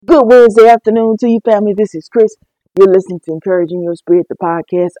Good Wednesday afternoon to you, family. This is Chris. You're listening to Encouraging Your Spirit, the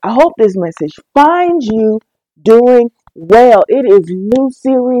podcast. I hope this message finds you doing well. It is new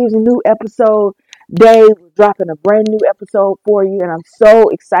series, new episode day. We're dropping a brand new episode for you, and I'm so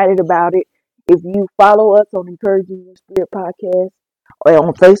excited about it. If you follow us on Encouraging Your Spirit podcast or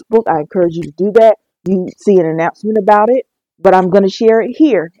on Facebook, I encourage you to do that. You see an announcement about it, but I'm going to share it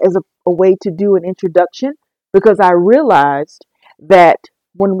here as a way to do an introduction because I realized that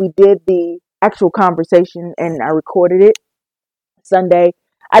when we did the actual conversation and I recorded it Sunday,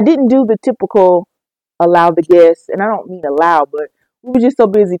 I didn't do the typical allow the guests, and I don't mean allow, but we were just so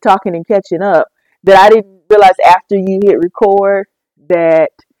busy talking and catching up that I didn't realize after you hit record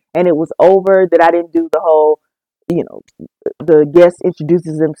that and it was over that I didn't do the whole, the guest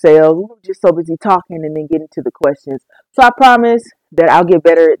introduces themselves. We were just so busy talking and then getting to the questions. So I promise that I'll get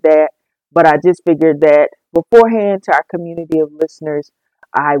better at that, but I just figured that beforehand to our community of listeners,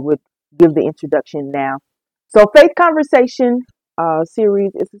 I would give the introduction now. So Faith Conversation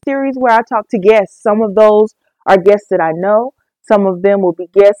series is a series where I talk to guests. Some of those are guests that I know. Some of them will be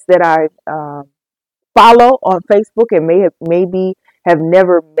guests that I follow on Facebook and maybe have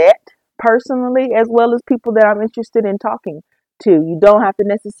never met personally, as well as people that I'm interested in talking to. You don't have to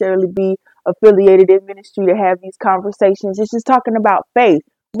necessarily be affiliated in ministry to have these conversations. It's just talking about faith.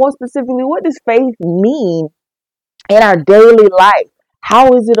 More specifically, what does faith mean in our daily life?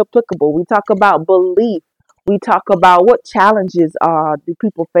 How is it applicable? We talk about belief. We talk about what challenges do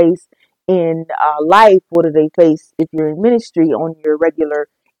people face in life? What do they face if you're in ministry on your regular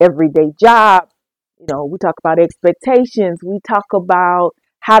everyday job? We talk about expectations. We talk about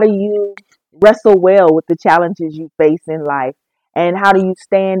how do you wrestle well with the challenges you face in life, and how do you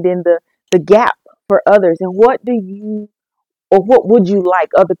stand in the gap for others, and what would you like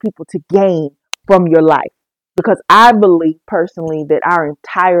other people to gain from your life? Because I believe personally that our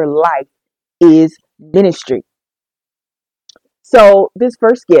entire life is ministry. So this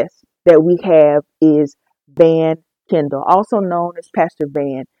first guest that we have is Van Kendall, also known as Pastor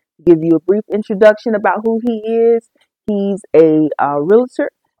Van. To give you a brief introduction about who he is, he's a realtor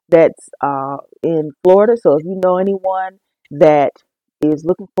that's in Florida. So if you know anyone that is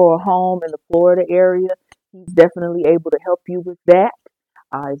looking for a home in the Florida area, he's definitely able to help you with that.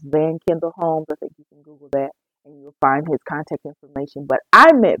 It's Van Kendall Homes. I think you can Google that and you'll find his contact information. But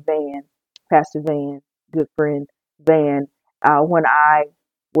I met Pastor Van, good friend Van, when I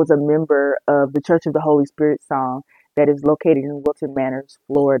was a member of the Church of the Holy Spirit Song that is located in Wilton Manors,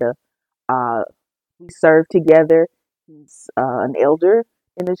 Florida. We served together. He's an elder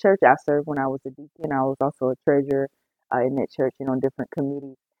in the church. I served when I was a deacon. I was also a treasurer in that church and on different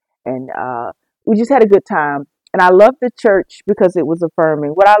committees. And we just had a good time. And I love the church because it was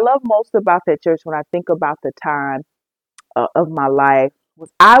affirming. What I love most about that church when I think about the time of my life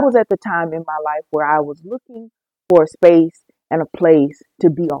was I was at the time in my life where I was looking for a space and a place to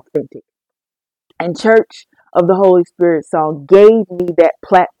be authentic. And Church of the Holy Spirit Song gave me that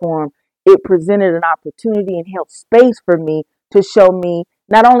platform. It presented an opportunity and held space for me to show me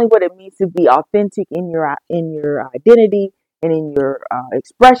not only what it means to be authentic in your identity and in your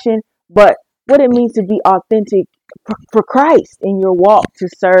expression, but what it means to be authentic for Christ in your walk to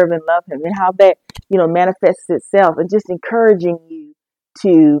serve and love Him, and how that manifests itself, and just encouraging you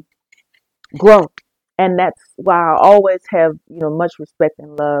to grow. And that's why I always have much respect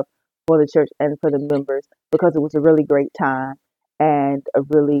and love for the church and for the members, because it was a really great time and a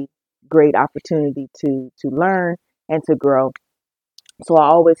really great opportunity to learn and to grow. So I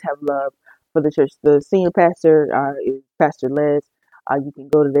always have love for the church. The senior pastor is Pastor Les. You can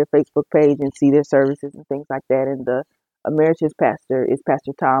go to their Facebook page and see their services and things like that. And the emeritus pastor is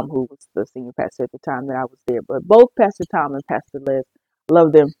Pastor Tom, who was the senior pastor at the time that I was there. But both Pastor Tom and Pastor Les,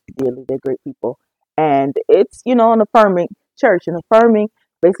 love them dearly. They're great people. And it's, an affirming church. And affirming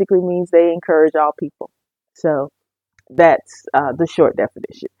basically means they encourage all people. So that's the short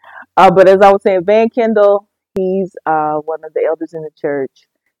definition. But as I was saying, Van Kendall, he's one of the elders in the church.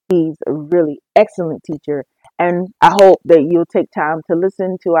 He's a really excellent teacher. And I hope that you'll take time to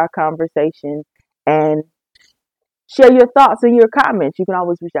listen to our conversation and share your thoughts and your comments. You can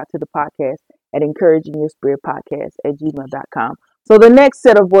always reach out to the podcast at encouragingyourspiritpodcast@gmail.com. So the next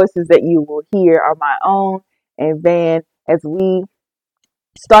set of voices that you will hear are my own and Van as we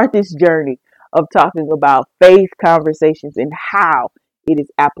start this journey of talking about faith conversations and how it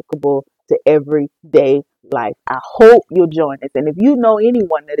is applicable to everyday life. I hope you'll join us. And if you know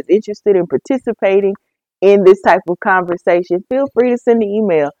anyone that is interested in participating in this type of conversation, feel free to send an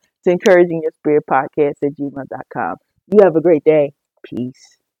email to encouragingyourspiritpodcast@gmail.com. You have a great day.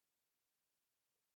 Peace.